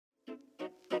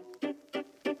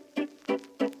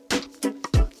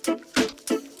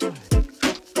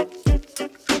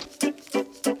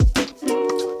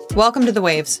Welcome to The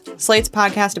Waves, Slate's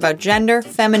podcast about gender,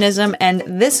 feminism, and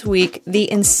this week,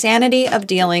 the insanity of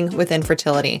dealing with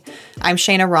infertility. I'm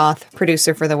Shayna Roth,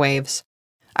 producer for The Waves.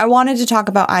 I wanted to talk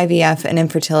about IVF and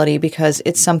infertility because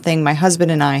it's something my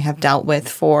husband and I have dealt with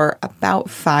for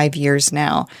about 5 years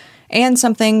now, and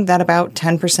something that about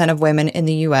 10% of women in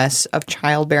the U.S. of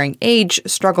childbearing age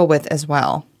struggle with as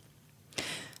well.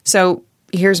 So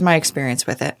here's my experience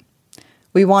with it.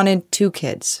 We wanted 2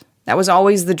 kids. That was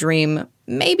always the dream,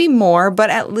 maybe more, but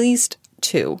at least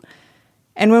 2.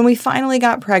 And when we finally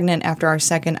got pregnant after our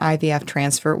second IVF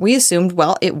transfer, we assumed,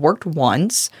 well, it worked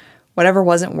once. Whatever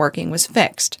wasn't working was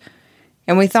fixed.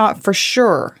 And we thought for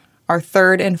sure our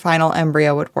third and final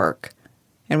embryo would work.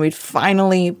 And we'd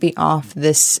finally be off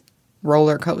this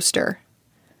roller coaster.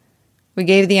 We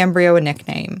gave the embryo a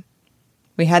nickname.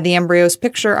 We had the embryo's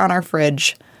picture on our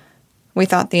fridge. We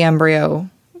thought the embryo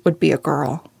would be a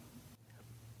girl.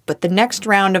 But the next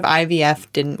round of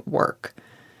IVF didn't work.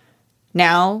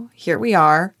 Now, here we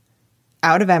are,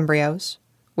 out of embryos.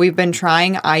 We've been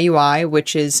trying IUI,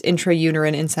 which is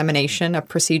intrauterine insemination, a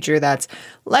procedure that's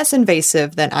less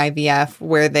invasive than IVF,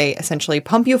 where they essentially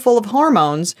pump you full of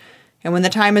hormones, and when the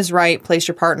time is right, place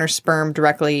your partner's sperm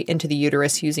directly into the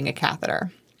uterus using a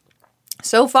catheter.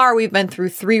 So far, we've been through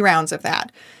 3 rounds of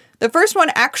that. The first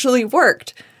one actually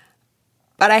worked,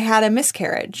 but I had a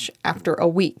miscarriage after a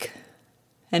week.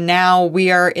 And now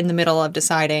we are in the middle of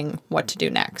deciding what to do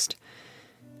next.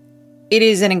 It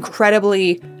is an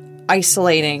incredibly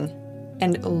isolating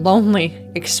and lonely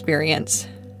experience.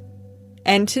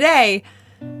 And today,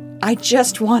 I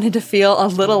just wanted to feel a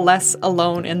little less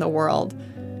alone in the world.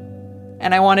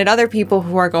 And I wanted other people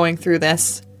who are going through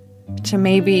this to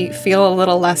maybe feel a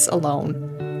little less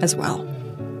alone as well.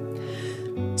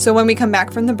 So when we come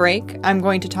back from the break, I'm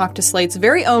going to talk to Slate's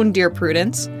very own Dear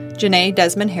Prudence, Janae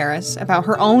Desmond Harris, about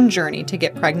her own journey to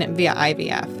get pregnant via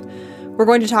IVF. We're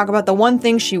going to talk about the one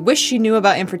thing she wished she knew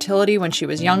about infertility when she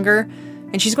was younger,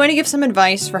 and she's going to give some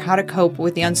advice for how to cope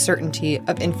with the uncertainty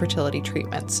of infertility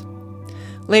treatments.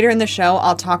 Later in the show,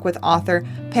 I'll talk with author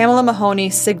Pamela Mahoney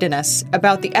Sigdanis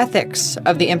about the ethics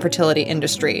of the infertility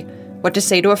industry, what to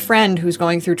say to a friend who's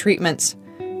going through treatments,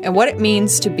 and what it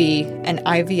means to be an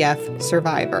IVF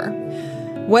survivor.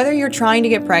 Whether you're trying to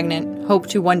get pregnant, hope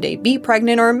to one day be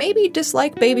pregnant, or maybe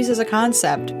dislike babies as a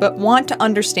concept, but want to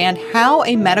understand how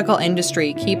a medical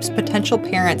industry keeps potential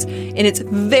parents in its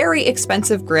very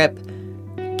expensive grip,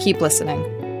 keep listening.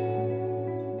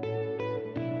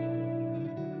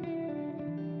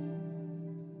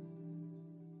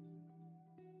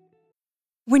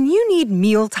 When you need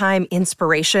mealtime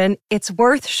inspiration, it's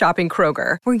worth shopping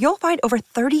Kroger, where you'll find over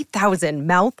 30,000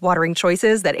 mouth-watering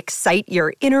choices that excite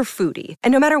your inner foodie.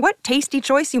 And no matter what tasty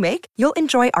choice you make, you'll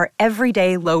enjoy our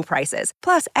everyday low prices,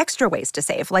 plus extra ways to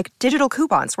save, like digital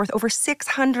coupons worth over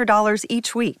 $600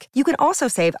 each week. You can also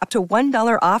save up to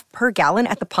 $1 off per gallon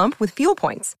at the pump with fuel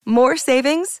points. More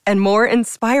savings and more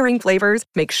inspiring flavors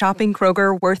make shopping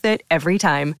Kroger worth it every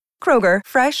time. Kroger,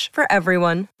 fresh for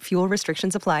everyone. Fuel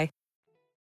restrictions apply.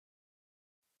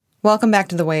 Welcome back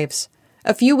to The Waves.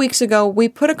 A few weeks ago, we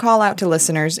put a call out to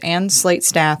listeners and Slate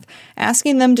staff,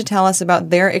 asking them to tell us about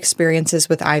their experiences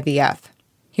with IVF.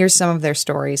 Here's some of their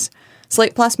stories.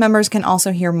 Slate Plus members can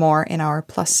also hear more in our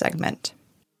Plus segment.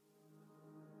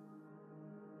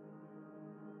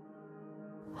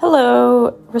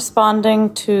 Hello,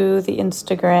 responding to the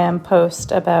Instagram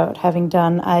post about having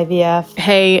done IVF.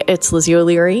 Hey, it's Lizzie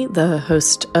O'Leary, the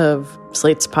host of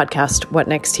Slate's podcast, What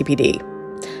Next TPD.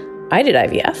 I did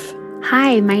IVF.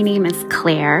 Hi, my name is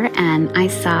Claire, and I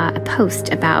saw a post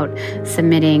about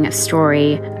submitting a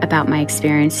story about my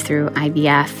experience through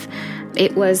IVF.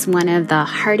 It was one of the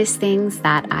hardest things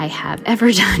that I have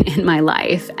ever done in my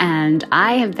life, and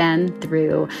I have been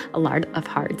through a lot of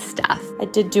hard stuff. I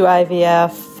did do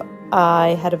IVF.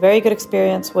 I had a very good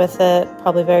experience with it,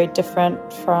 probably very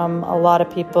different from a lot of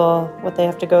people, what they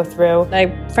have to go through.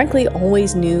 I frankly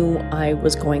always knew I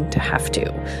was going to have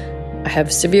to. I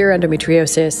have severe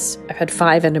endometriosis. I've had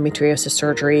 5 endometriosis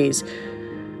surgeries.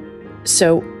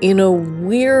 So in a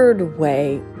weird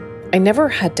way, I never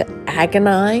had to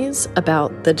agonize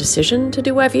about the decision to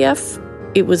do IVF.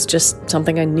 It was just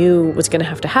something I knew was going to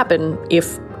have to happen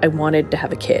if I wanted to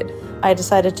have a kid. I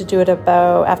decided to do it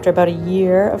after about a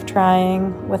year of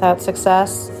trying without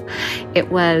success.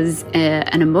 It was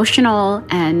an emotional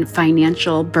and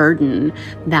financial burden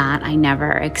that I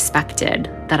never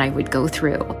expected that I would go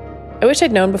through. I wish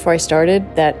I'd known before I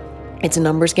started that it's a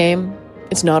numbers game.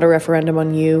 It's not a referendum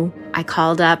on you. I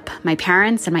called up my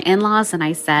parents and my in-laws and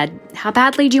I said, how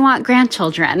badly do you want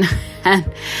grandchildren? And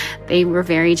they were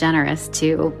very generous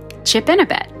to chip in a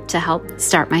bit to help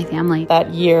start my family.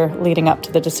 That year leading up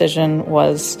to the decision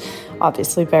was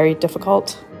obviously very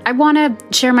difficult. I want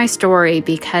to share my story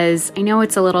because I know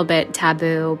it's a little bit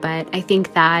taboo, but I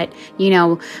think that,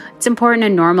 it's important to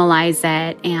normalize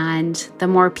it. And the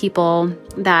more people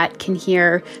that can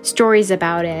hear stories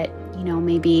about it,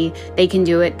 maybe they can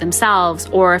do it themselves,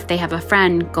 or if they have a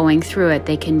friend going through it,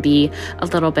 they can be a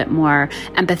little bit more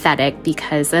empathetic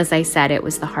because, as I said, it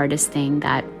was the hardest thing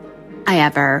that I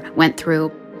ever went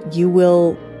through. You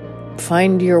will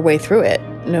find your way through it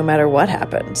no matter what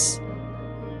happens.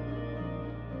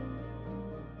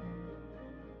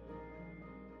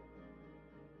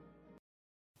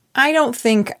 I don't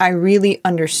think I really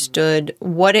understood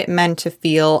what it meant to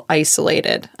feel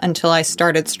isolated until I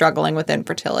started struggling with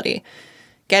infertility.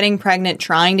 Getting pregnant,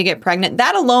 trying to get pregnant,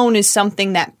 that alone is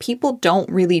something that people don't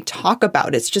really talk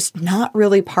about. It's just not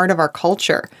really part of our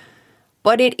culture.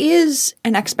 But it is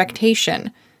an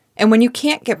expectation. And when you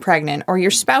can't get pregnant or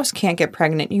your spouse can't get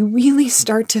pregnant, you really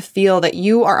start to feel that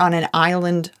you are on an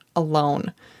island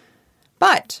alone.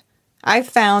 But I've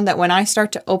found that when I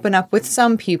start to open up with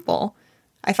some people,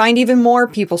 I find even more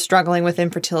people struggling with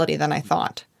infertility than I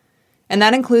thought. And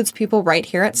that includes people right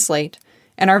here at Slate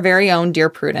and our very own Dear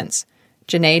Prudence,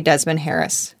 Janae Desmond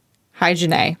Harris. Hi,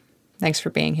 Janae. Thanks for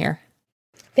being here.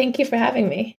 Thank you for having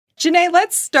me. Janae,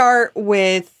 let's start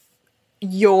with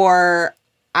your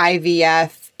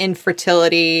IVF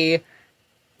infertility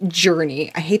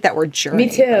journey. I hate that word journey. Me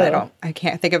too. I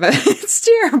can't think of it. It's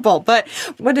terrible. But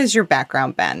what has your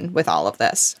background been with all of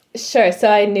this? Sure. So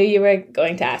I knew you were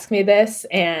going to ask me this,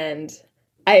 and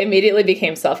I immediately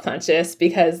became self-conscious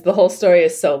because the whole story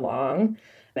is so long,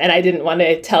 and I didn't want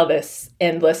to tell this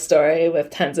endless story with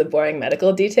tons of boring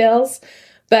medical details.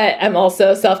 But I'm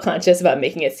also self-conscious about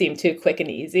making it seem too quick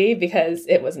and easy because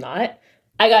it was not.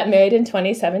 I got married in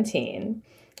 2017.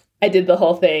 I did the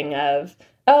whole thing of,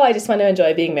 I just want to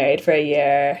enjoy being married for a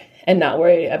year and not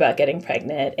worry about getting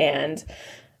pregnant. And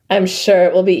I'm sure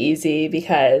it will be easy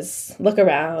because look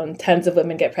around, tons of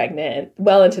women get pregnant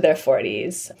well into their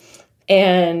 40s.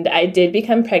 And I did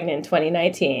become pregnant in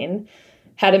 2019,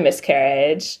 had a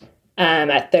miscarriage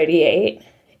at 38,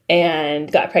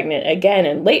 and got pregnant again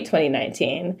in late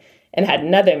 2019 and had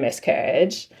another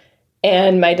miscarriage.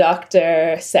 And my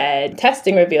doctor said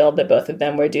testing revealed that both of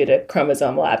them were due to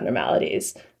chromosomal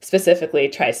abnormalities, specifically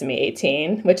trisomy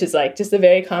 18, which is like just a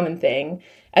very common thing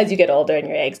as you get older and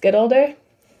your eggs get older.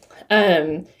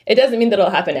 It doesn't mean that it'll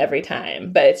happen every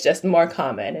time, but it's just more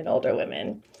common in older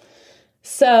women.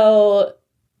 So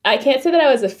I can't say that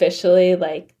I was officially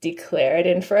declared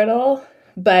infertile,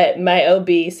 but my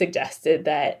OB suggested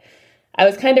that I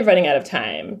was kind of running out of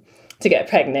time to get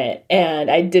pregnant, and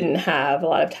I didn't have a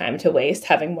lot of time to waste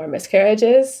having more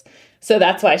miscarriages. So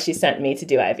that's why she sent me to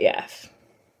do IVF.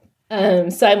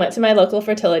 So I went to my local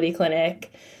fertility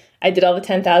clinic. I did all the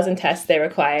 10,000 tests they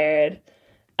required.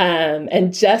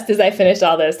 And just as I finished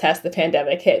all those tests, the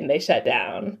pandemic hit and they shut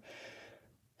down.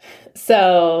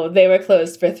 So they were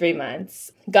closed for 3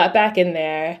 months. Got back in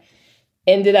there,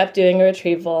 ended up doing a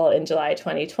retrieval in July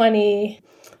 2020.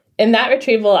 In that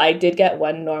retrieval, I did get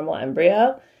one normal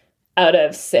embryo out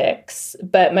of 6,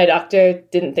 but my doctor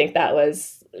didn't think that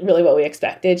was really what we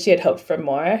expected. She had hoped for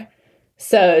more.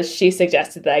 So she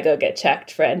suggested that I go get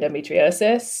checked for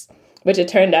endometriosis, which it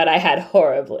turned out I had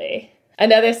horribly.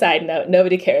 Another side note,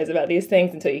 nobody cares about these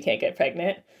things until you can't get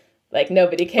pregnant.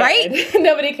 Nobody cared. Right?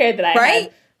 Nobody cared that I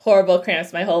had horrible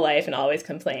cramps my whole life and always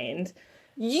complained.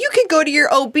 You could go to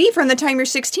your OB from the time you're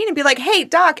 16 and be like, hey,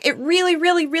 doc, it really,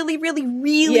 really, really, really,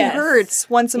 really hurts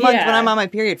once a month when I'm on my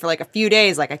period for a few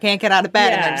days. I can't get out of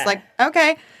bed. And they're just like,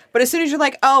 okay. But as soon as you're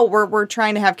like, oh, we're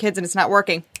trying to have kids and it's not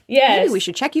working. Yes. Maybe we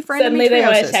should check you for endometriosis. Suddenly they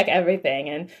want to check everything.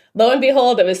 And lo and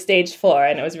behold, it was stage 4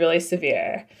 and it was really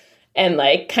severe. And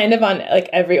kind of on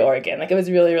every organ. It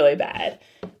was really, really bad.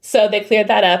 So they cleared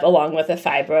that up along with a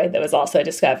fibroid that was also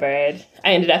discovered.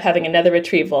 I ended up having another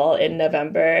retrieval in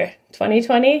November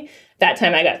 2020. That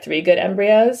time I got 3 good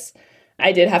embryos.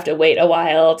 I did have to wait a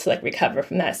while to recover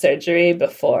from that surgery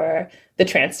before the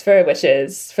transfer, which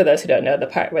is, for those who don't know, the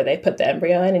part where they put the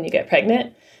embryo in and you get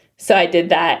pregnant. So I did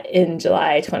that in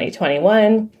July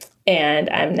 2021, and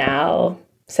I'm now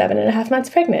 7.5 months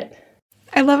pregnant.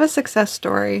 I love a success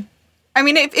story. I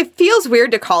mean, it feels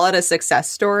weird to call it a success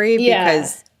story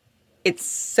because it's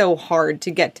so hard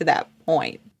to get to that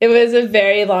point. It was a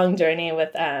very long journey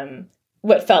with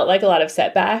what felt like a lot of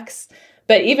setbacks.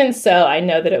 But even so, I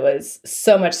know that it was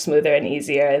so much smoother and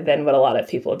easier than what a lot of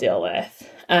people deal with.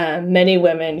 Many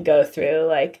women go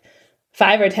through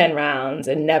 5 or 10 rounds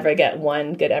and never get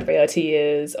one good embryo to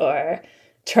use, or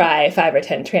try 5 or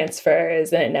 10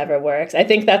 transfers and it never works. I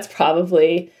think that's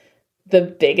probably the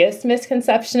biggest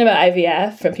misconception about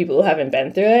IVF from people who haven't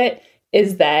been through it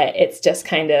is that it's just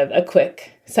kind of a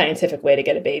quick scientific way to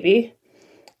get a baby.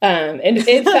 And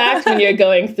in fact, when you're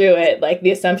going through it, like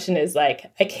the assumption is like,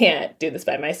 I can't do this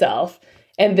by myself.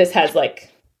 And this has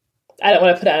like, I don't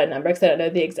want to put out a number because I don't know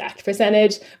the exact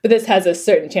percentage, but this has a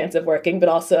certain chance of working, but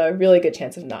also a really good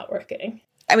chance of not working.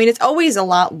 I mean, it's always a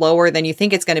lot lower than you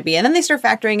think it's going to be. And then they start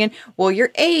factoring in, well,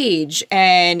 your age,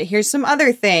 and here's some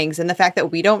other things. And the fact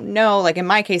that we don't know, like in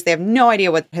my case, they have no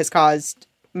idea what has caused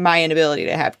my inability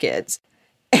to have kids.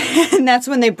 And that's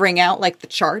when they bring out like the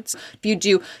charts. If you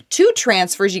do 2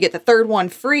 transfers, you get the third one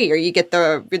free, or you get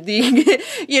the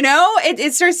you know,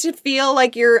 it starts to feel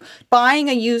like you're buying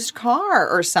a used car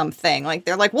or something. Like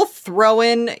they're like, we'll throw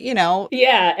in, you know.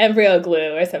 Yeah, embryo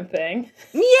glue or something.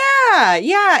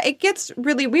 Yeah, it gets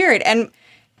really weird. And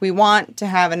we want to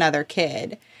have another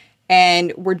kid.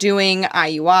 And we're doing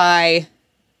IUI.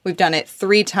 We've done it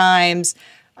 3 times.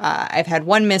 I've had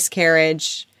 1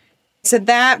 miscarriage. So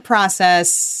that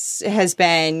process has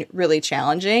been really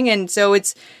challenging. And so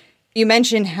you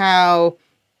mentioned how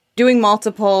doing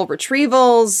multiple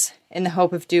retrievals in the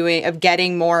hope of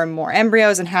getting more and more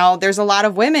embryos, and how there's a lot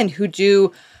of women who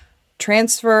do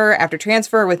transfer after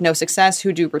transfer with no success,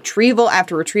 who do retrieval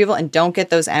after retrieval and don't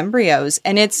get those embryos.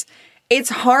 And it's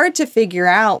hard to figure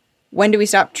out, when do we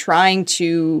stop trying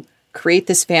to create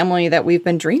this family that we've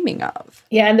been dreaming of?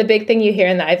 Yeah, and the big thing you hear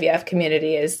in the IVF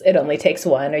community is it only takes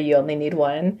 1, or you only need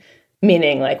 1,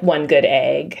 meaning like 1 good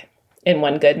egg in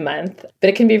 1 good month. But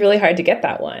it can be really hard to get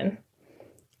that one.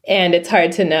 And it's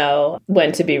hard to know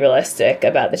when to be realistic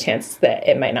about the chance that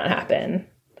it might not happen,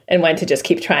 and when to just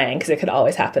keep trying, because it could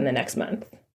always happen the next month.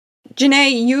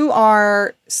 Janae, you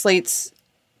are Slate's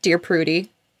Dear Prudie.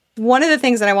 One of the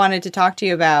things that I wanted to talk to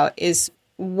you about is,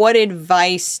 what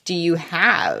advice do you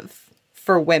have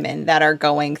for women that are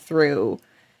going through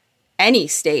any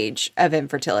stage of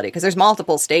infertility? Because there's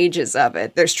multiple stages of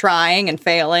it. There's trying and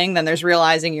failing, then there's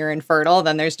realizing you're infertile,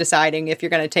 then there's deciding if you're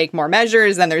going to take more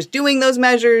measures, then there's doing those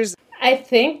measures. I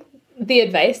think the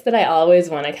advice that I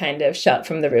always want to kind of shout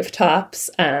from the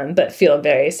rooftops, but feel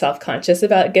very self-conscious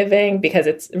about giving, because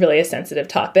it's really a sensitive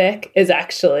topic, is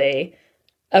actually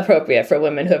appropriate for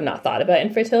women who have not thought about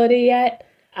infertility yet.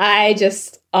 I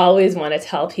just always want to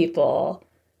tell people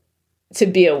to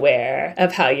be aware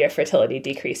of how your fertility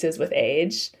decreases with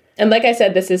age. And like I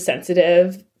said, this is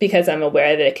sensitive because I'm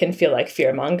aware that it can feel like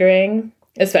fear-mongering,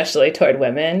 especially toward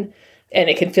women. And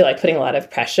it can feel like putting a lot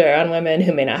of pressure on women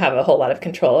who may not have a whole lot of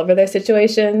control over their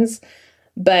situations.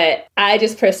 But I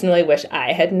just personally wish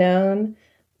I had known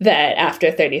that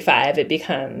after 35, it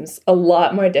becomes a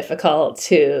lot more difficult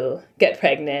to get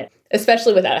pregnant,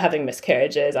 especially without having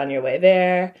miscarriages on your way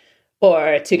there,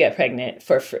 or to get pregnant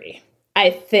for free. I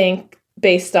think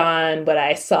based on what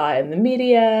I saw in the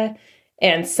media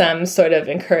and some sort of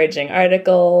encouraging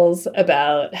articles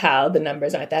about how the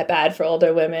numbers aren't that bad for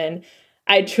older women,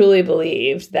 I truly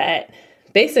believed that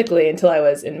basically until I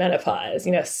was in menopause,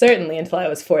 certainly until I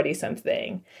was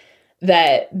 40-something,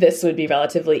 that this would be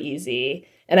relatively easy.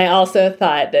 And I also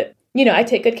thought that, I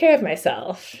take good care of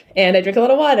myself, and I drink a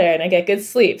lot of water, and I get good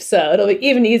sleep. So it'll be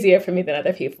even easier for me than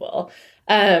other people.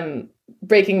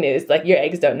 Breaking news, like, your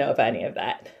eggs don't know about any of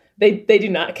that. They do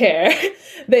not care.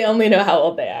 They only know how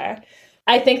old they are.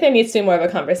 I think there needs to be more of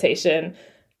a conversation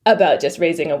about just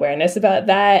raising awareness about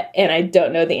that. And I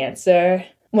don't know the answer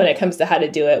when it comes to how to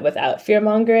do it without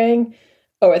fear-mongering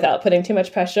or without putting too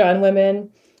much pressure on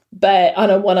women. But on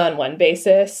a one-on-one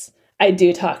basis, I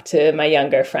do talk to my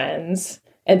younger friends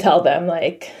and tell them,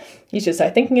 like, you should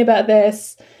start thinking about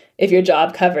this. If your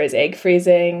job covers egg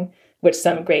freezing, which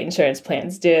some great insurance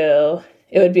plans do,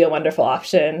 it would be a wonderful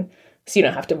option, so you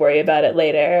don't have to worry about it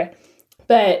later.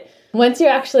 But once you're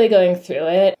actually going through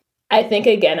it, I think,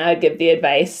 again, I would give the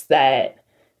advice that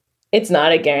it's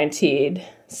not a guaranteed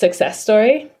success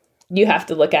story. You have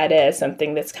to look at it as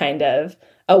something that's kind of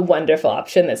a wonderful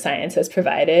option that science has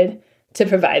provided to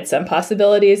provide some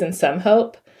possibilities and some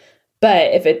hope.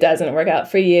 But if it doesn't work out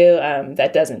for you,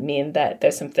 that doesn't mean that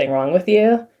there's something wrong with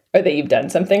you or that you've done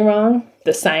something wrong.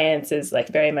 The science is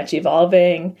very much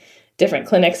evolving. Different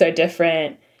clinics are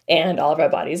different, and all of our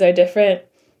bodies are different.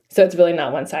 So it's really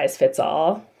not one size fits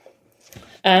all.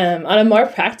 On a more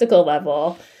practical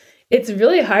level, it's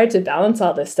really hard to balance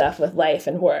all this stuff with life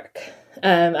and work.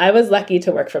 I was lucky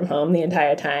to work from home the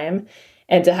entire time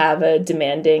and to have a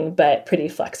demanding but pretty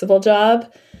flexible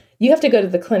job. You have to go to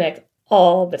the clinic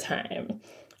all the time,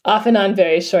 often on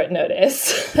very short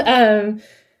notice. And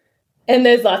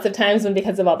there's lots of times when,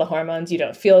 because of all the hormones, you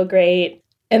don't feel great.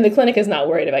 And the clinic is not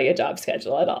worried about your job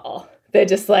schedule at all. They're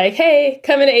just like, hey,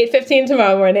 come in at 8:15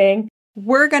 tomorrow morning.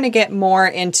 We're going to get more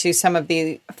into some of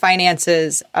the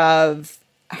finances of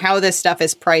how this stuff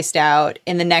is priced out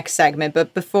in the next segment.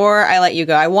 But before I let you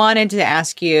go, I wanted to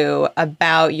ask you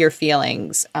about your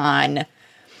feelings on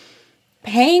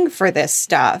paying for this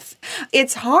stuff.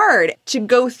 It's hard to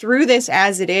go through this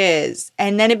as it is,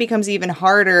 and then it becomes even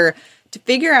harder to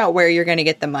figure out where you're going to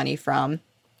get the money from,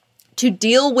 to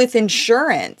deal with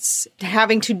insurance,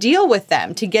 having to deal with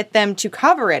them to get them to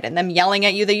cover it, and them yelling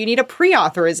at you that you need a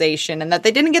pre-authorization and that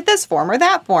they didn't get this form or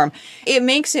that form. It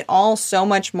makes it all so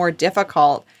much more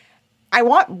difficult. I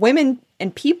want women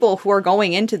and people who are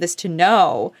going into this to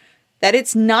know that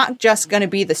it's not just going to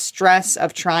be the stress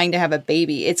of trying to have a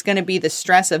baby. It's going to be the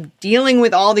stress of dealing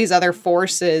with all these other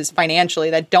forces financially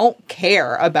that don't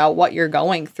care about what you're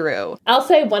going through. I'll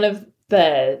say one of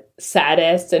the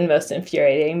saddest and most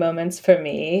infuriating moments for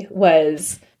me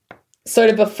was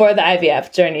sort of before the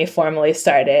IVF journey formally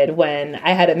started, when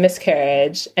I had a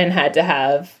miscarriage and had to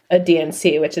have a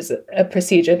D&C, which is a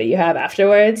procedure that you have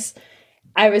afterwards.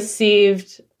 I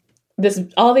received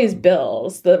all these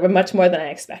bills that were much more than I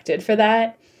expected for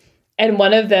that. And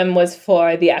one of them was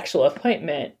for the actual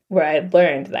appointment where I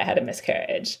learned that I had a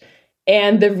miscarriage.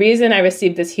 And the reason I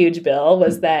received this huge bill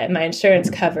was that my insurance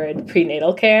covered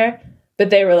prenatal care,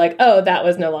 but they were like, oh, that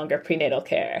was no longer prenatal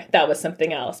care. That was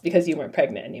something else because you weren't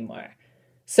pregnant anymore.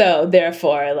 So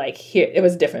therefore, like, here, it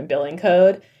was a different billing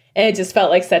code. And it just felt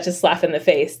like such a slap in the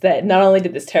face that not only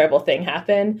did this terrible thing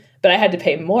happen, but I had to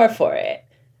pay more for it.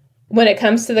 When it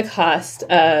comes to the cost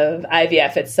of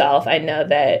IVF itself, I know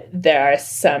that there are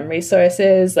some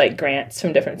resources like grants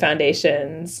from different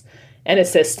foundations and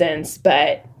assistance,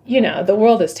 but, you know, the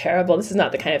world is terrible. This is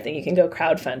not the kind of thing you can go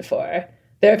crowdfund for.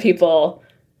 There are people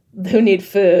who need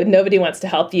food. Nobody wants to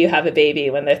help you have a baby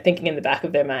when they're thinking in the back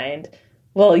of their mind,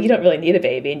 well, you don't really need a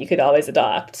baby and you could always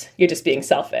adopt. You're just being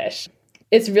selfish.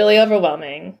 It's really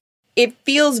overwhelming. It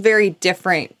feels very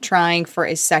different trying for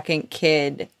a second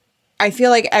kid. I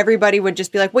feel like everybody would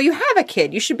just be like, well, you have a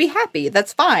kid. You should be happy.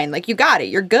 That's fine. Like, you got it.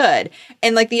 You're good.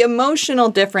 And like the emotional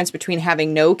difference between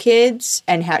having no kids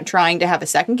and trying to have a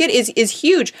second kid is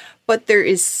huge. But there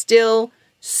is still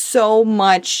so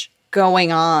much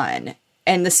going on.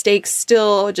 And the stakes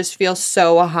still just feel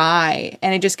so high.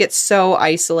 And it just gets so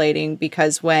isolating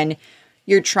because when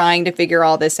you're trying to figure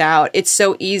all this out, it's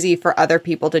so easy for other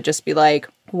people to just be like,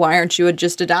 why aren't you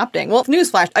just adopting? Well,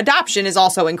 newsflash, adoption is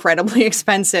also incredibly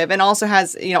expensive and also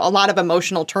has, you know, a lot of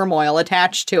emotional turmoil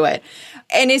attached to it.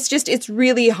 And it's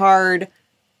really hard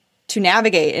to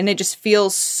navigate, and it just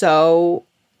feels so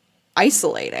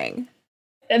isolating.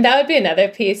 And that would be another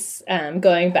piece,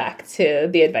 going back to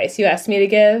the advice you asked me to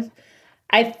give.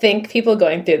 I think people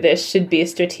going through this should be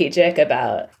strategic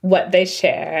about what they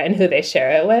share and who they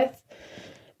share it with.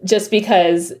 Just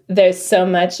because there's so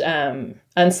much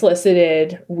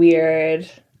unsolicited, weird,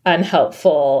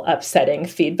 unhelpful, upsetting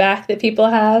feedback that people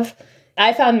have.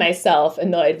 I found myself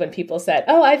annoyed when people said,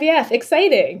 oh, IVF,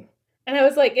 exciting. And I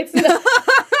was like, it's not,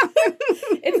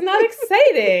 it's not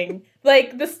exciting.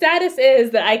 Like, the status is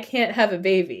that I can't have a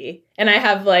baby. And I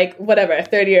have, like, whatever, a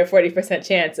 30 or 40%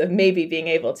 chance of maybe being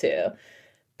able to.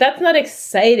 That's not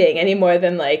exciting any more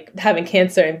than like having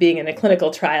cancer and being in a clinical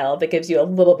trial that gives you a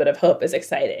little bit of hope is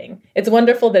exciting. It's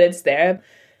wonderful that it's there.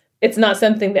 It's not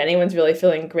something that anyone's really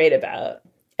feeling great about.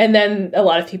 And then a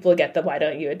lot of people get the, why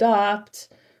don't you adopt?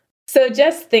 So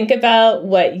just think about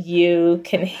what you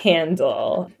can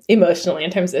handle emotionally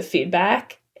in terms of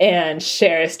feedback and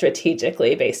share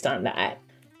strategically based on that.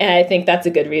 And I think that's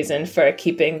a good reason for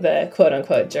keeping the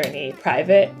quote-unquote journey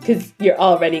private, because you're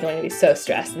already going to be so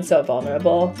stressed and so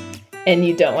vulnerable, and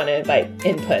you don't want to invite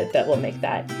input that will make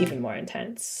that even more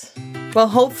intense. Well,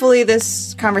 hopefully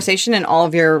this conversation and all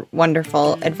of your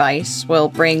wonderful advice will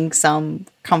bring some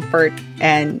comfort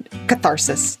and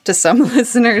catharsis to some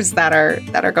listeners that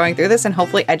are going through this, and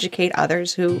hopefully educate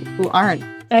others who aren't.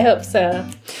 I hope so.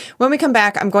 When we come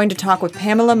back, I'm going to talk with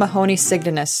Pamela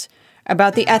Mahoney-Sigdanis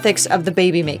about the ethics of the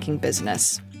baby-making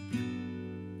business.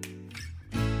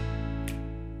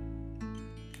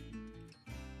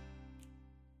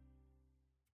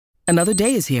 Another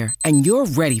day is here, and you're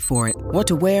ready for it. What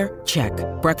to wear? Check.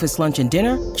 Breakfast, lunch, and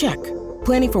dinner? Check.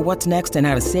 Planning for what's next and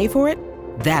how to save for it?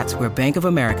 That's where Bank of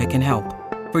America can help.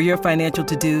 For your financial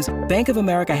to-dos, Bank of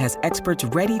America has experts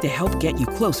ready to help get you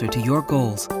closer to your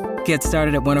goals. Get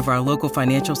started at one of our local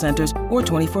financial centers or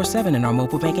 24/7 in our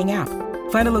mobile banking app.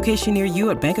 Find a location near you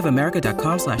at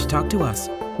bankofamerica.com/talktous.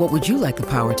 What would you like the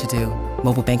power to do?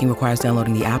 Mobile banking requires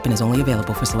downloading the app and is only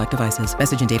available for select devices.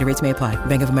 Message and data rates may apply.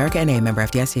 Bank of America N.A., member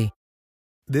FDIC.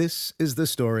 This is the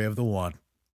story of the one.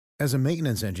 As a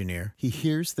maintenance engineer, he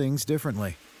hears things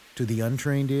differently. To the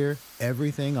untrained ear,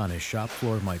 everything on his shop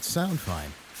floor might sound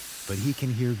fine, but he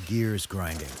can hear gears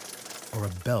grinding or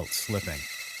a belt slipping.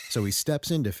 So he steps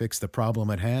in to fix the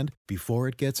problem at hand before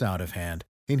it gets out of hand.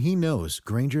 And he knows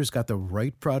Grainger's got the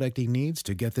right product he needs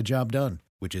to get the job done,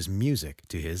 which is music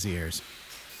to his ears.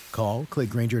 Call, click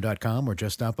Grainger.com, or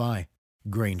just stop by.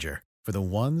 Grainger, for the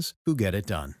ones who get it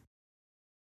done.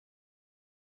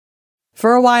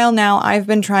 For a while now, I've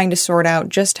been trying to sort out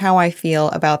just how I feel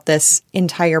about this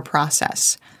entire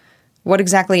process. What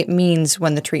exactly it means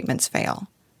when the treatments fail.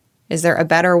 Is there a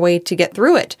better way to get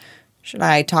through it? Should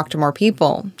I talk to more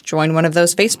people? Join one of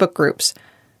those Facebook groups?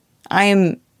 I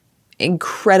am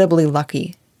incredibly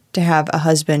lucky to have a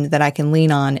husband that I can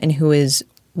lean on and who is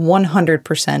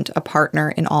 100% a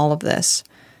partner in all of this.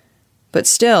 But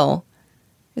still,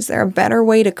 is there a better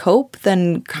way to cope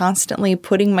than constantly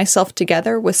putting myself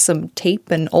together with some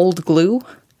tape and old glue?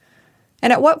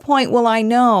 And at what point will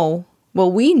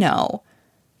we know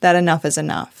that enough is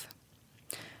enough?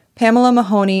 Pamela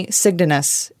Mahoney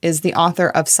Sigdanis is the author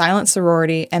of Silent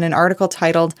Sorority and an article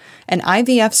titled An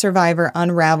IVF Survivor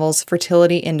Unravels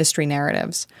Fertility Industry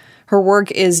Narratives. Her work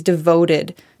is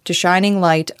devoted to shining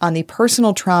light on the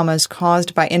personal traumas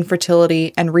caused by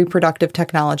infertility and reproductive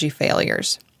technology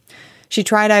failures. She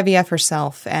tried IVF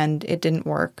herself, and it didn't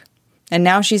work. And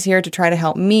now she's here to try to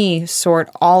help me sort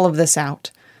all of this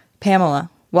out. Pamela,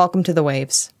 welcome to The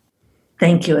Waves.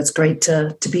 Thank you. It's great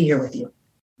to be here with you.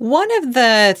 One of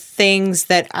the things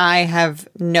that I have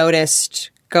noticed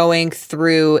going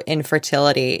through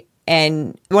infertility,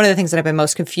 and one of the things that I've been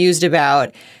most confused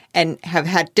about and have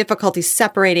had difficulty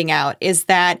separating out, is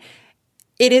that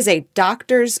it is a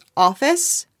doctor's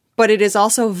office, but it is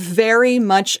also very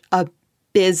much a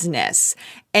business.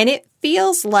 And it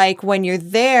feels like when you're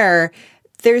there,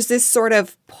 there's this sort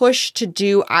of push to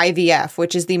do IVF,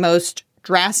 which is the most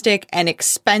drastic and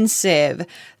expensive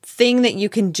thing that you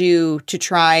can do to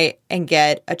try and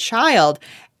get a child.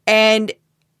 And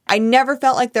I never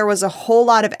felt like there was a whole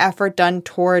lot of effort done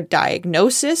toward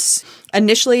diagnosis.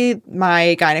 Initially,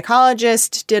 my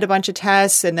gynecologist did a bunch of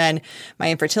tests, and then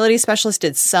my infertility specialist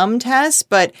did some tests,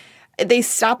 but they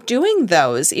stopped doing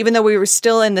those, even though we were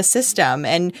still in the system.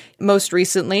 And most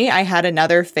recently, I had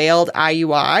another failed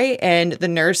IUI, and the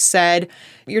nurse said,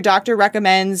 your doctor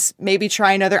recommends maybe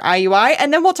try another IUI,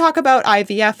 and then we'll talk about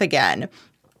IVF again.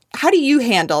 How do you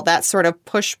handle that sort of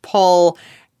push-pull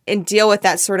and deal with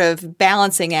that sort of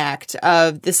balancing act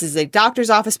of this is a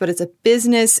doctor's office, but it's a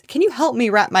business? Can you help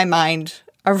me wrap my mind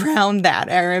around that?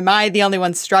 Or am I the only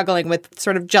one struggling with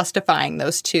sort of justifying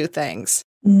those two things?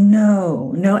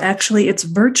 No, actually, it's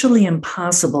virtually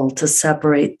impossible to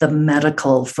separate the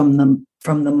medical from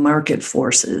the market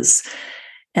forces.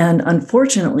 And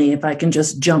unfortunately, if I can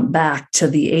just jump back to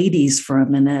the 80s for a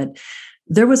minute,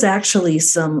 there was actually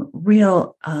some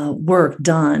real work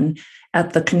done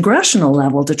at the congressional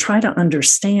level to try to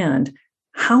understand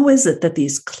how is it that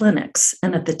these clinics,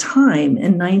 and at the time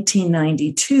in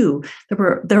 1992, there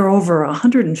were over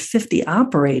 150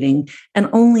 operating, and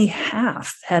only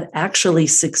half had actually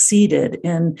succeeded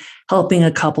in helping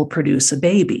a couple produce a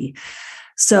baby.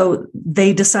 So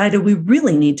they decided we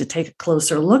really need to take a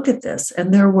closer look at this.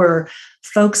 And there were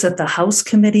folks at the House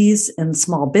committees and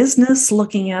small business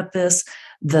looking at this.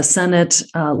 The Senate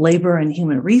Labor and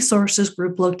Human Resources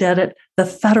Group looked at it. The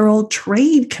Federal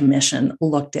Trade Commission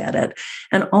looked at it.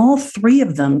 And all three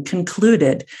of them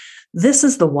concluded this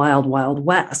is the wild, wild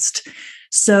west.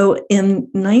 So in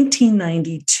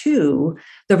 1992,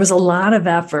 there was a lot of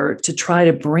effort to try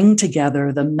to bring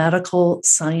together the medical,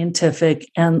 scientific,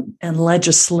 and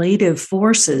legislative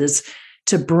forces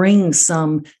to bring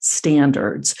some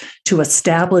standards, to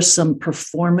establish some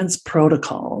performance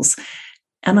protocols.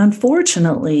 And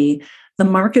unfortunately, the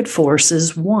market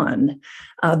forces won.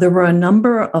 There were a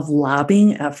number of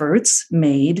lobbying efforts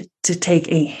made to take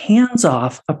a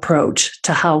hands-off approach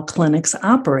to how clinics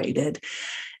operated.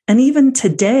 And even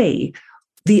today,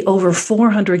 the over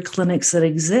 400 clinics that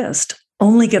exist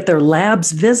only get their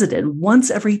labs visited once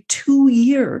every 2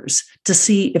 years to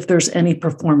see if there's any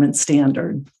performance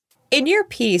standard. In your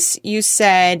piece, you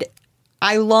said,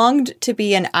 I longed to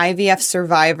be an IVF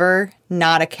survivor,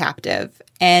 not a captive.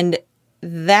 And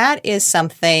that is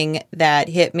something that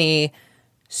hit me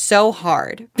so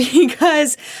hard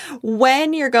because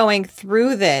when you're going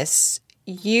through this,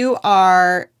 you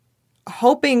are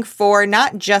hoping for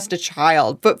not just a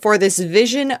child, but for this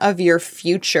vision of your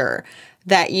future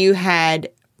that you had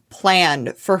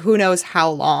planned for who knows how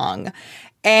long.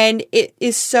 And it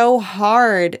is so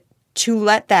hard to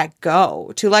let that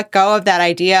go, to let go of that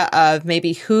idea of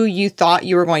maybe who you thought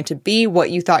you were going to be,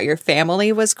 what you thought your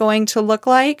family was going to look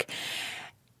like.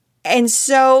 And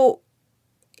so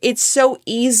it's so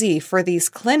easy for these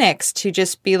clinics to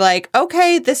just be like,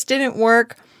 okay, this didn't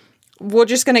work. We're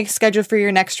just going to schedule for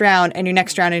your next round and your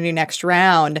next round and your next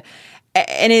round.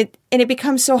 And it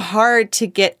becomes so hard to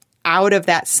get out of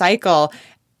that cycle.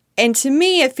 And to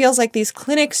me, it feels like these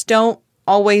clinics don't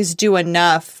always do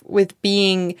enough with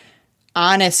being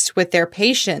honest with their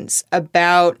patients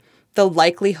about the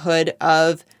likelihood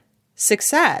of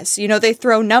success. You know, they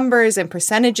throw numbers and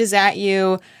percentages at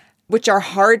you, which are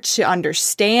hard to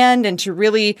understand and to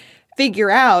really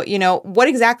figure out, you know, what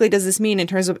exactly does this mean in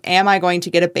terms of, am I going to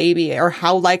get a baby, or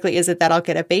how likely is it that I'll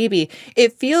get a baby?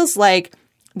 It feels like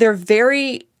they're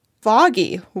very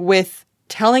foggy with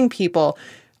telling people,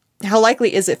 how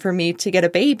likely is it for me to get a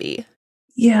baby?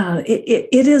 Yeah,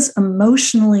 it is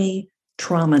emotionally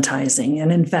traumatizing.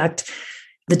 And in fact,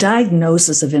 the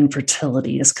diagnosis of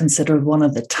infertility is considered one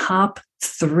of the top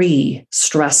 3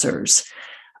 stressors.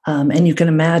 And you can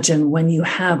imagine when you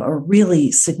have a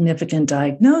really significant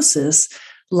diagnosis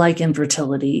like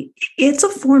infertility, it's a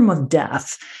form of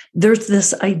death. There's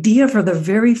this idea for the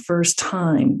very first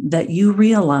time that you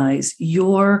realize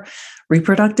your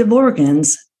reproductive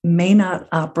organs may not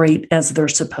operate as they're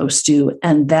supposed to,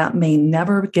 and that may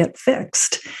never get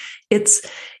fixed. It's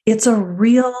a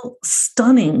real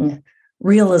stunning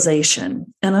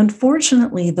realization. And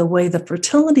unfortunately, the way the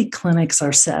fertility clinics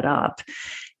are set up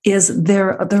is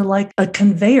they're like a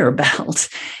conveyor belt.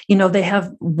 You know, they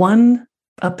have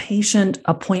a patient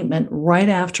appointment right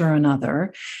after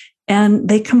another, and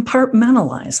they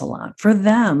compartmentalize a lot. For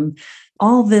them,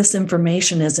 all this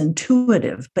information is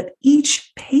intuitive, but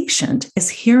each patient is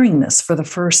hearing this for the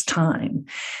first time.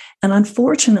 And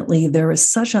unfortunately, there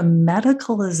is such a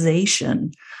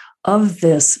medicalization of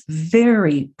this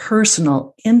very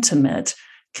personal, intimate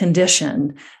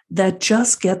condition that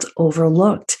just gets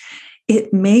overlooked.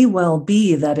 It may well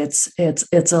be that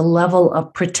it's a level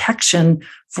of protection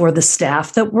for the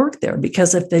staff that work there,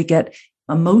 because if they get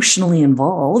emotionally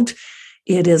involved,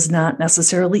 it is not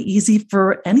necessarily easy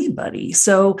for anybody.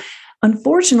 So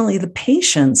unfortunately, the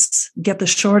patients get the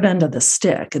short end of the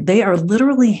stick. They are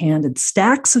literally handed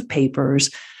stacks of papers,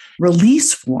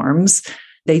 release forms.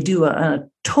 They do a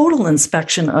total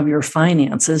inspection of your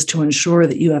finances to ensure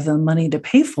that you have the money to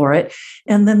pay for it.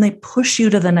 And then they push you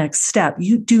to the next step.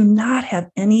 You do not have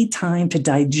any time to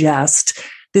digest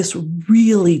this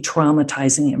really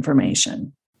traumatizing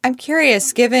information. I'm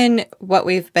curious, given what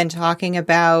we've been talking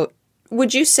about,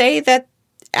 would you say that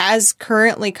as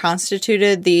currently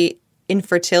constituted, the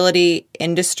infertility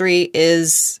industry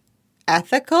is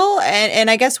ethical? And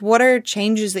I guess, what are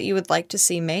changes that you would like to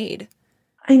see made?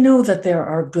 I know that there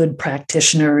are good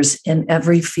practitioners in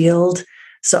every field,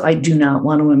 so I do not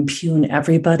want to impugn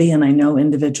everybody, and I know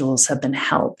individuals have been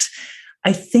helped.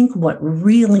 I think what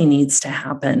really needs to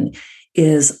happen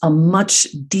is a much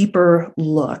deeper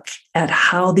look at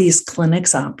how these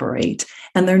clinics operate,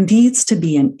 and there needs to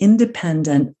be an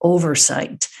independent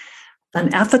oversight,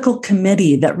 an ethical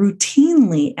committee that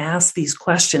routinely asks these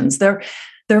questions. They're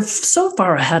so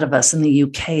far ahead of us in the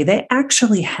UK. They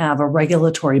actually have a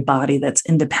regulatory body that's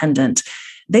independent.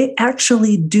 They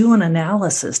actually do an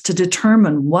analysis to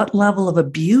determine what level of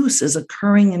abuse is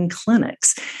occurring in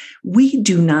clinics. We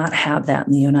do not have that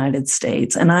in the United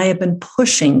States. And I have been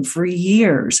pushing for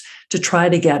years to try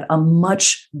to get a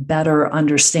much better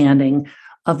understanding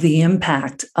of the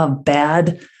impact of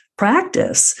bad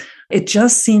practice. It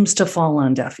just seems to fall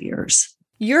on deaf ears.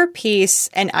 Your piece,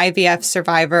 An IVF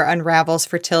Survivor Unravels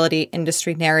Fertility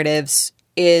Industry Narratives,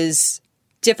 is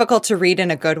difficult to read in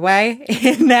a good way,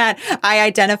 in that I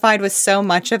identified with so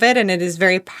much of it, and it is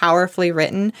very powerfully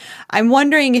written. I'm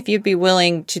wondering if you'd be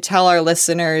willing to tell our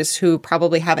listeners who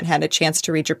probably haven't had a chance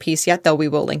to read your piece yet, though we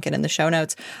will link it in the show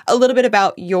notes, a little bit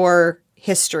about your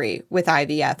history with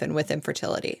IVF and with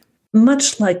infertility.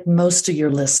 Much like most of your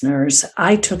listeners,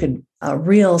 I took a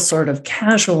real sort of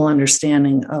casual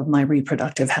understanding of my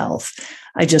reproductive health.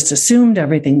 I just assumed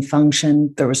everything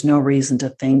functioned. There was no reason to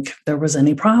think there was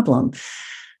any problem.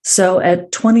 So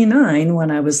at 29,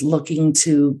 when I was looking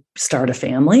to start a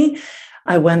family,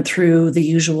 I went through the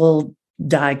usual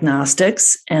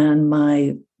diagnostics, and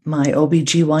my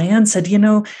OBGYN said,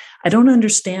 I don't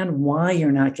understand why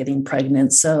you're not getting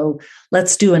pregnant. So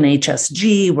let's do an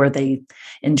HSG where they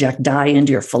inject dye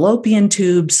into your fallopian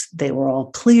tubes. They were all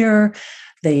clear.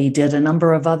 They did a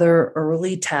number of other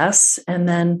early tests and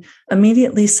then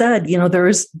immediately said,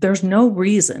 there's no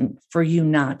reason for you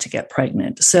not to get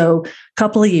pregnant. So a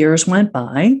couple of years went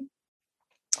by,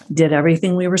 did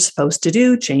everything we were supposed to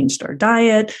do, changed our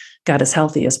diet, got as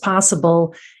healthy as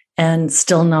possible, and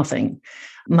still nothing.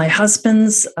 My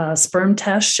husband's sperm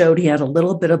test showed he had a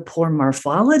little bit of poor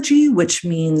morphology, which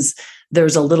means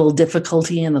there's a little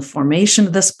difficulty in the formation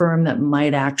of the sperm that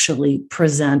might actually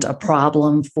present a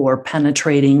problem for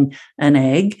penetrating an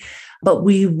egg. But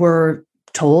we were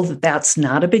told that that's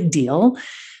not a big deal.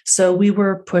 So we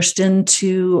were pushed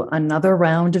into another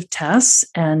round of tests,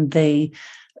 and they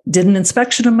did an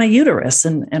inspection of my uterus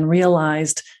and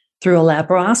realized through a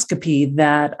laparoscopy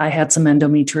that I had some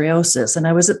endometriosis. And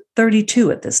I was at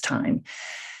 32 at this time.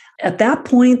 At that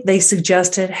point, they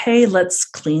suggested, hey, let's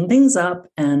clean things up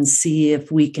and see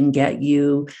if we can get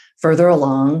you further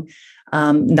along.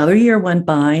 Another year went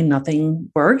by,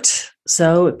 nothing worked.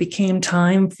 So it became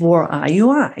time for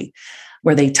IUI,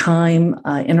 where they time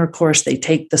intercourse, they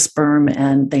take the sperm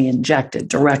and they inject it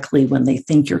directly when they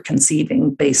think you're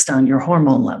conceiving based on your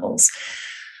hormone levels.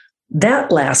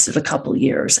 That lasted a couple of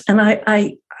years. And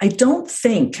I don't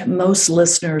think most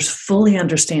listeners fully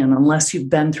understand, unless you've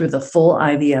been through the full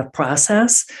IVF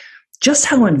process, just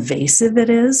how invasive it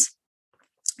is.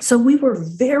 So we were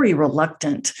very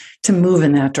reluctant to move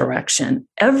in that direction.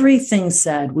 Everything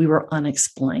said we were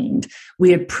unexplained.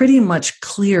 We had pretty much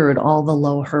cleared all the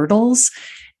low hurdles,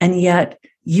 and yet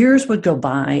years would go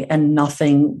by and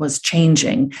nothing was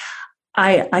changing.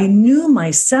 I knew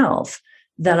myself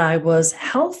that I was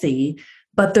healthy,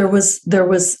 but there was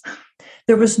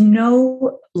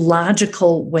no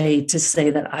logical way to say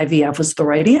that IVF was the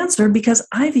right answer, because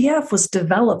IVF was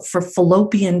developed for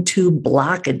fallopian tube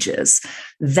blockages.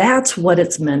 That's what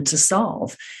it's meant to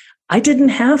solve. I didn't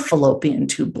have fallopian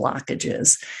tube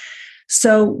blockages.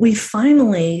 So we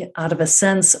finally, out of a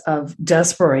sense of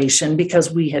desperation, because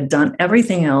we had done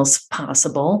everything else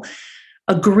possible,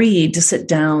 agreed to sit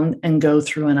down and go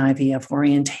through an IVF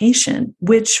orientation,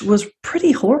 which was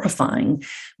pretty horrifying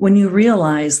when you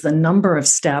realize the number of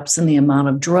steps and the amount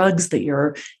of drugs that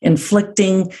you're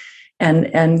inflicting,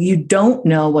 and you don't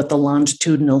know what the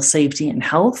longitudinal safety and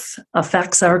health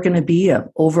effects are going to be of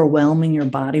overwhelming your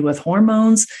body with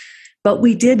hormones. But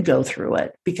we did go through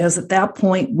it, because at that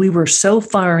point we were so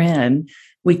far in,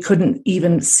 we couldn't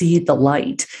even see the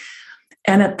light.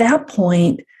 And at that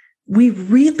point, we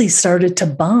really started to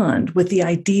bond with the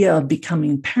idea of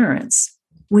becoming parents.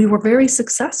 We were very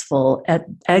successful at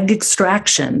egg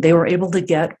extraction. They were able to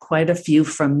get quite a few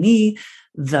from me.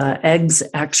 The eggs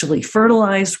actually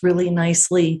fertilized really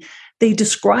nicely. They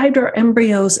described our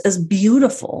embryos as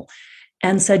beautiful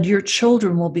and said, your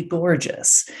children will be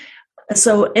gorgeous.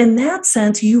 So in that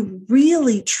sense, you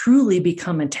really, truly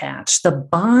become attached. The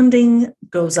bonding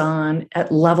goes on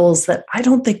at levels that I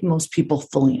don't think most people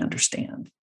fully understand.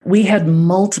 We had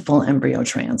multiple embryo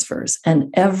transfers,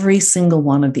 and every single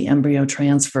one of the embryo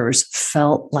transfers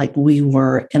felt like we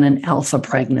were in an alpha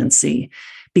pregnancy,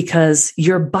 because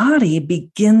your body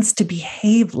begins to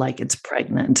behave like it's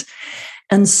pregnant.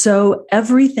 And so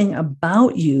everything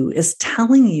about you is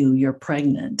telling you you're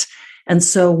pregnant. And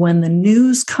so when the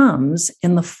news comes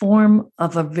in the form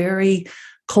of a very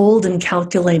cold and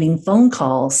calculating phone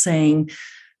call saying,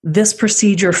 this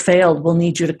procedure failed, we'll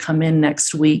need you to come in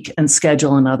next week and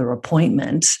schedule another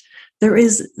appointment, there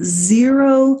is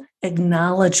zero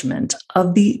acknowledgement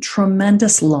of the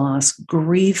tremendous loss,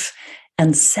 grief,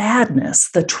 and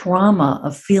sadness, the trauma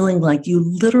of feeling like you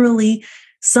literally,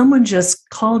 someone just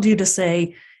called you to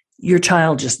say, your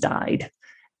child just died.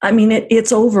 I mean,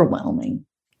 it's overwhelming.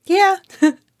 Yeah.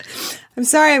 I'm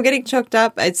sorry, I'm getting choked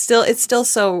up. It's still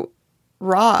so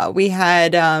raw. We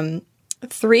had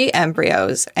 3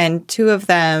 embryos, and 2 of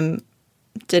them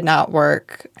did not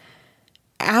work.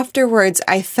 Afterwards,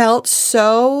 I felt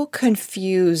so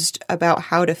confused about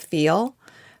how to feel,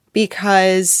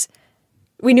 because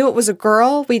we knew it was a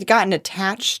girl. We'd gotten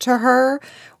attached to her.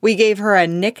 We gave her a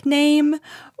nickname.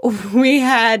 We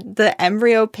had the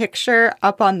embryo picture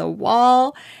up on the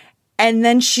wall, and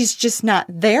then she's just not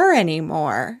there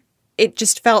anymore. It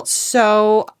just felt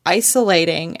so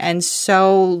isolating and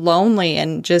so lonely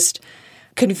and just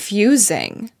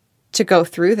confusing to go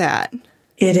through that.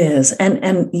 It is.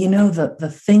 And you know, the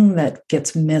thing that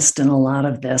gets missed in a lot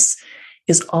of this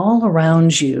is all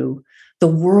around you, the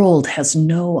world has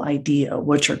no idea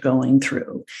what you're going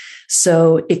through.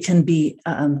 So it can be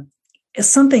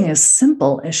something as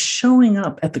simple as showing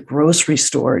up at the grocery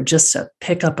store just to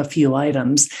pick up a few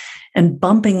items and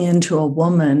bumping into a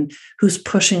woman who's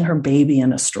pushing her baby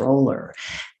in a stroller.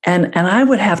 And I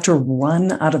would have to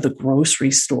run out of the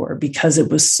grocery store because it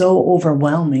was so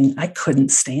overwhelming. I couldn't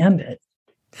stand it.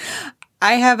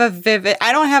 I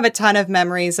don't have a ton of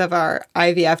memories of our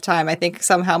IVF time. I think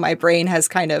somehow my brain has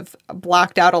kind of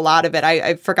blocked out a lot of it.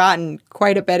 I've forgotten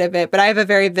quite a bit of it, but I have a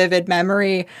very vivid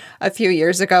memory a few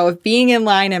years ago of being in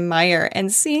line in Meijer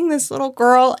and seeing this little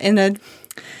girl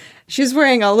she was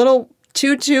wearing a little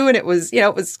tutu, and it was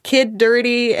kid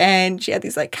dirty, and she had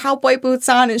these like cowboy boots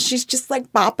on, and she's just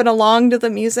like bopping along to the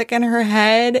music in her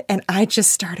head. And I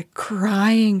just started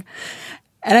crying.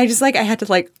 And I had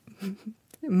to like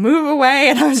move away.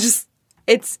 And I was just,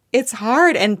 it's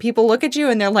hard. And people look at you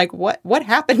and they're like, what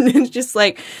happened? And it's just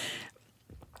like,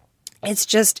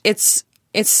 it's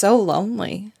so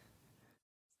lonely.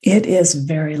 It is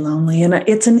very lonely. And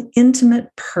it's an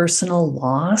intimate personal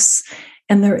loss.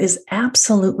 And there is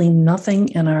absolutely nothing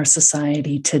in our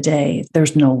society today.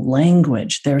 There's no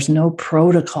language. There's no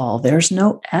protocol. There's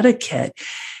no etiquette.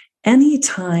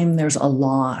 Anytime there's a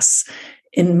loss,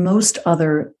 in most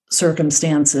other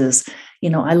circumstances,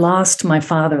 I lost my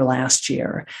father last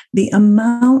year. The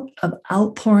amount of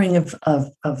outpouring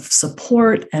of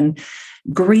support and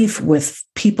grief with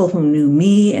people who knew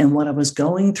me and what I was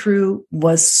going through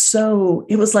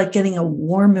it was like getting a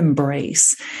warm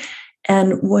embrace.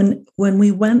 And when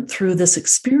we went through this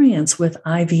experience with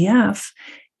IVF,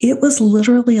 it was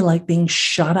literally like being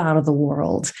shut out of the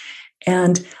world.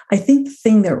 And I think the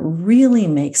thing that really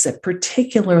makes it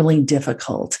particularly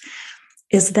difficult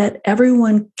is that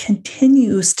everyone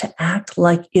continues to act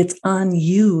like it's on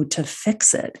you to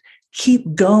fix it.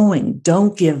 Keep going.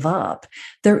 Don't give up.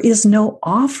 There is no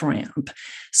off-ramp.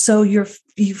 So you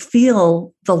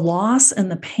feel the loss and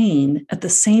the pain at the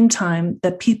same time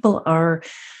that people are,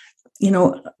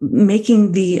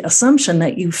 making the assumption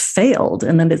that you failed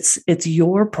and that it's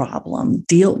your problem.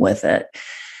 Deal with it.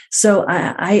 So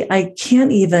I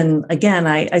can't even, again,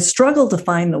 I struggle to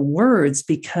find the words,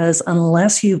 because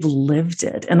unless you've lived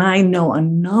it, and I know a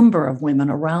number of women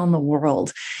around the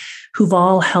world who've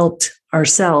all helped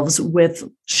ourselves with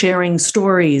sharing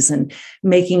stories and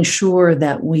making sure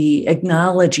that we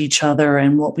acknowledge each other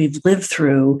and what we've lived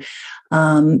through,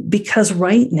 because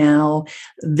right now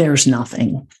there's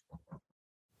nothing.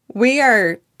 We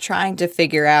are trying to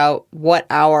figure out what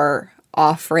our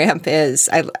off-ramp is.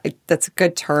 That's a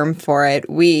good term for it.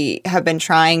 We have been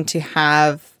trying to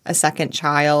have a second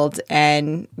child,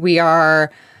 and we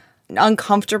are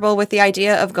uncomfortable with the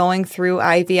idea of going through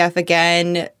IVF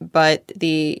again. But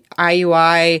the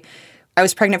IUI, I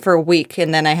was pregnant for a week,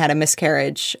 and then I had a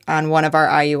miscarriage on one of our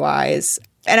IUIs.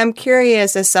 And I'm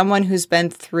curious, as someone who's been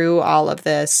through all of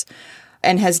this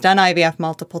and has done IVF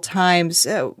multiple times,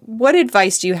 what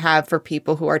advice do you have for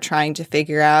people who are trying to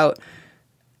figure out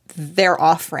their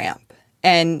off-ramp?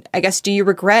 And I guess, do you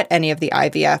regret any of the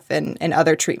IVF and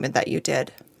other treatment that you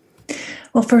did?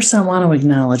 Well, first, I want to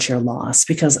acknowledge your loss,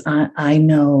 because I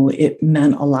know it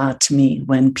meant a lot to me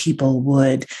when people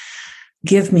would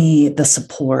give me the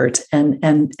support and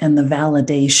the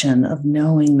validation of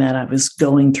knowing that I was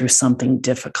going through something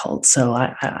difficult. So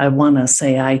I want to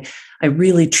say I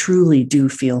really, truly do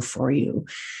feel for you.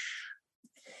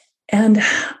 And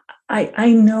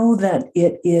I know that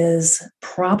it is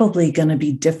probably going to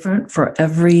be different for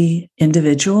every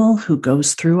individual who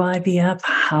goes through IVF,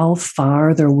 how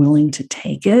far they're willing to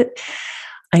take it.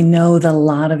 I know that a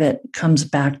lot of it comes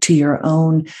back to your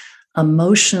own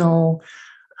emotional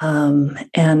and,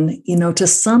 to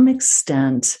some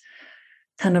extent,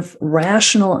 kind of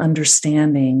rational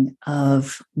understanding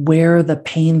of where the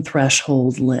pain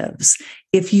threshold lives.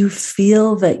 If you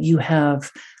feel that you have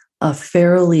a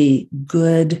fairly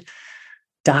good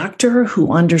doctor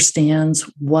who understands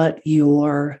what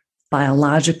your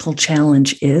biological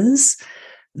challenge is,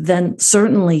 then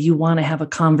certainly you want to have a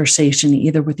conversation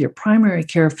either with your primary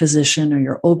care physician or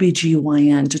your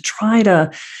OBGYN to try to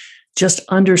just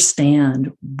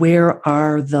understand where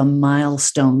are the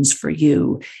milestones for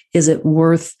you. Is it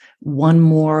worth one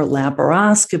more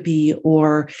laparoscopy,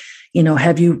 or,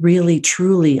 have you really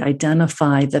truly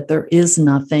identified that there is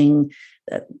nothing?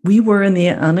 That we were in the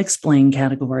unexplained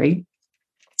category.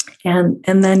 And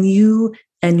then you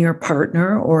and your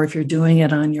partner, or if you're doing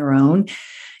it on your own,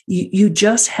 you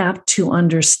just have to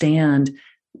understand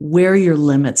where your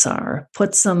limits are.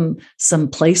 Put some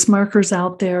place markers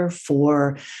out there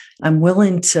for, I'm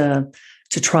willing to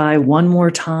try one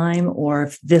more time, or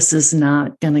if this is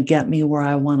not going to get me where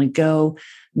I want to go,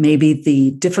 maybe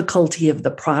the difficulty of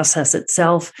the process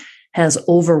itself has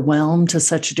overwhelmed to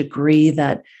such a degree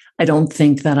that I don't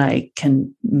think that I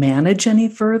can manage any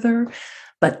further.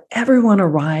 But everyone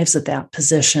arrives at that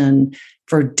position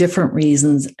for different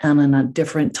reasons and in a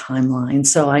different timeline.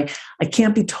 So I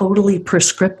can't be totally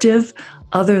prescriptive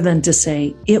other than to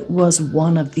say it was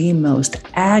one of the most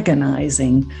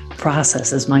agonizing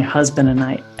processes my husband and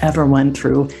I ever went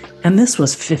through. And this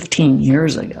was 15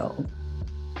 years ago.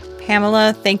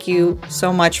 Pamela, thank you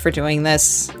so much for doing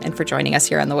this and for joining us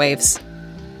here on The Waves.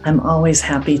 I'm always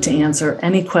happy to answer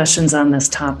any questions on this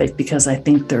topic, because I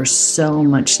think there's so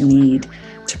much need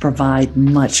to provide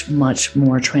much, much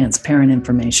more transparent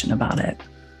information about it.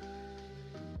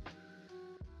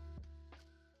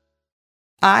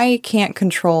 I can't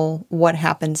control what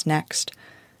happens next.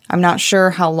 I'm not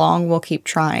sure how long we'll keep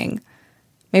trying.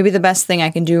 Maybe the best thing I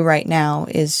can do right now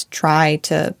is try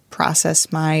to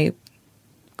process my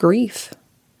grief.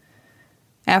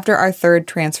 After our third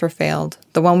transfer failed,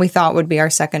 the one we thought would be our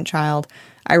second child,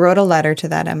 I wrote a letter to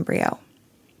that embryo,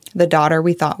 the daughter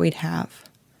we thought we'd have,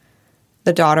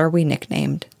 the daughter we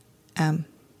nicknamed M.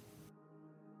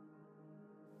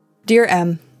 Dear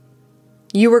M,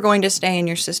 you were going to stay in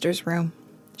your sister's room.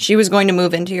 She was going to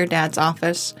move into your dad's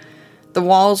office. The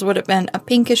walls would have been a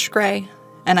pinkish gray,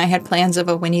 and I had plans of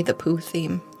a Winnie the Pooh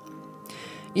theme.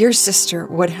 Your sister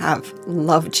would have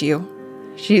loved you.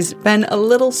 She's been a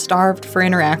little starved for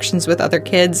interactions with other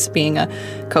kids, being a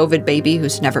COVID baby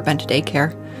who's never been to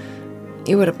daycare.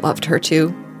 You would have loved her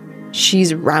too.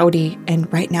 She's rowdy,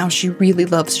 and right now she really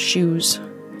loves shoes.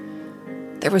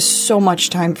 There was so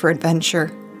much time for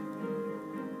adventure.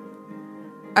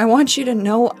 I want you to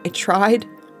know I tried,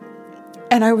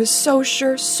 and I was so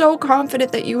sure, so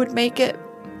confident that you would make it.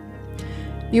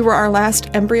 You were our last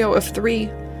embryo of 3.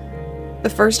 The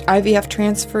first IVF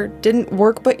transfer didn't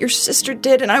work, but your sister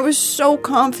did, and I was so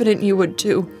confident you would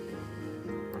too.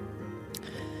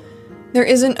 There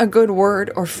isn't a good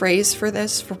word or phrase for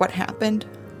this, for what happened.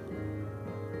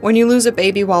 When you lose a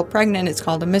baby while pregnant, it's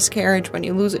called a miscarriage. When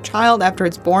you lose a child after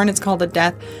it's born, it's called a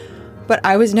death. But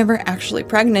I was never actually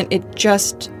pregnant. It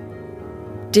just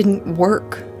didn't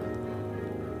work.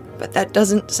 But that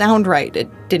doesn't sound right. It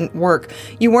didn't work.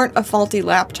 You weren't a faulty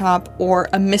laptop or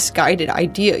a misguided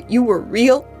idea. You were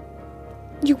real.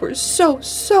 You were so,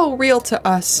 so real to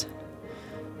us.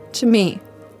 To me.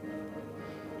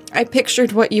 I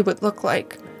pictured what you would look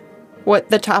like.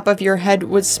 What the top of your head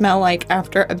would smell like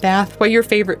after a bath. What your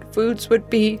favorite foods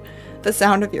would be. The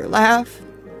sound of your laugh.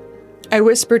 I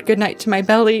whispered goodnight to my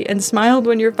belly and smiled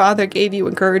when your father gave you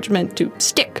encouragement to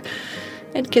stick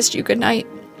and kissed you goodnight.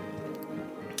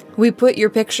 We put your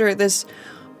picture, this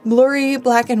blurry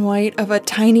black and white of a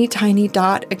tiny, tiny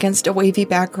dot against a wavy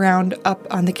background, up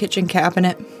on the kitchen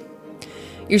cabinet.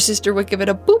 Your sister would give it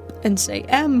a boop and say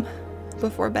M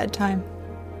before bedtime.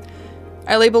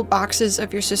 I labeled boxes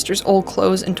of your sister's old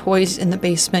clothes and toys in the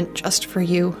basement just for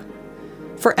you.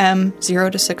 For M, 0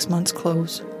 to 6 months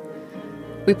clothes.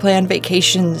 We planned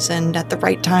vacations and at the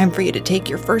right time for you to take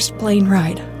your first plane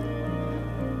ride.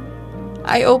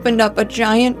 I opened up a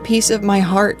giant piece of my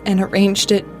heart and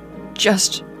arranged it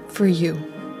just for you.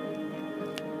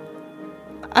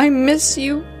 I miss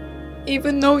you,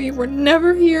 even though you were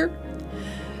never here.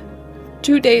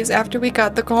 2 days after we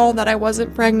got the call that I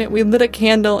wasn't pregnant, we lit a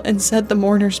candle and said the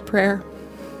mourner's prayer.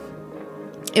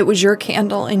 It was your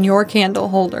candle in your candle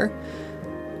holder.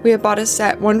 We had bought a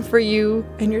set, one for you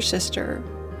and your sister,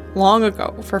 long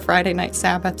ago for Friday night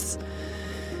Sabbaths.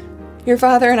 Your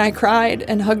father and I cried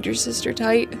and hugged your sister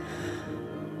tight.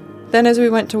 Then as we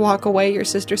went to walk away, your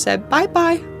sister said,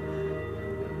 "Bye-bye,"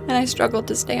 and I struggled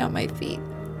to stay on my feet.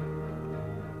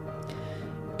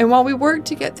 And while we worked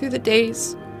to get through the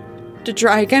days, to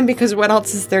try again, because what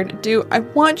else is there to do, I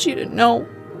want you to know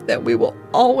that we will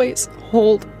always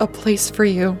hold a place for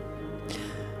you.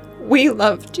 We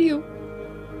loved you.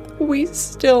 We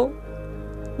still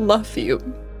love you.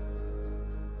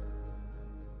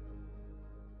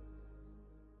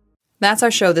 That's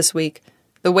our show this week.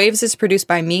 The Waves is produced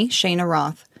by me, Shana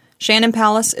Roth. Shannon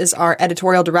Palace is our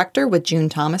editorial director, with June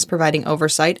Thomas providing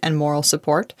oversight and moral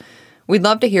support. We'd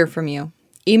love to hear from you.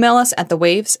 Email us at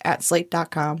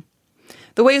thewaves@slate.com.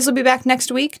 The Waves will be back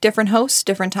next week. Different hosts,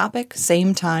 different topic,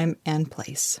 same time and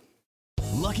place.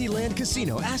 Lucky Land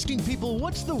Casino, asking people,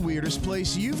 what's the weirdest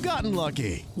place you've gotten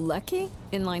lucky? Lucky?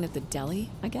 In line at the deli,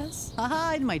 I guess?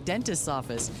 Aha, in my dentist's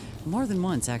office. More than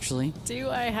once, actually. Do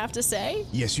I have to say?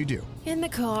 Yes, you do. In the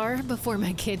car before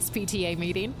my kids' PTA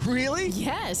meeting. Really?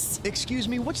 Yes. Excuse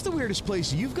me, what's the weirdest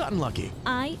place you've gotten lucky?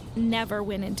 I never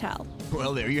win and tell.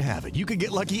 Well, there you have it. You can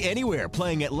get lucky anywhere,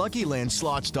 playing at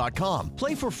LuckyLandSlots.com.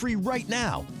 Play for free right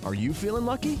now. Are you feeling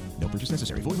lucky? No purchase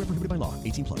necessary. Void where prohibited by law.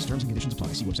 18+. Terms and conditions apply.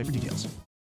 See website for details.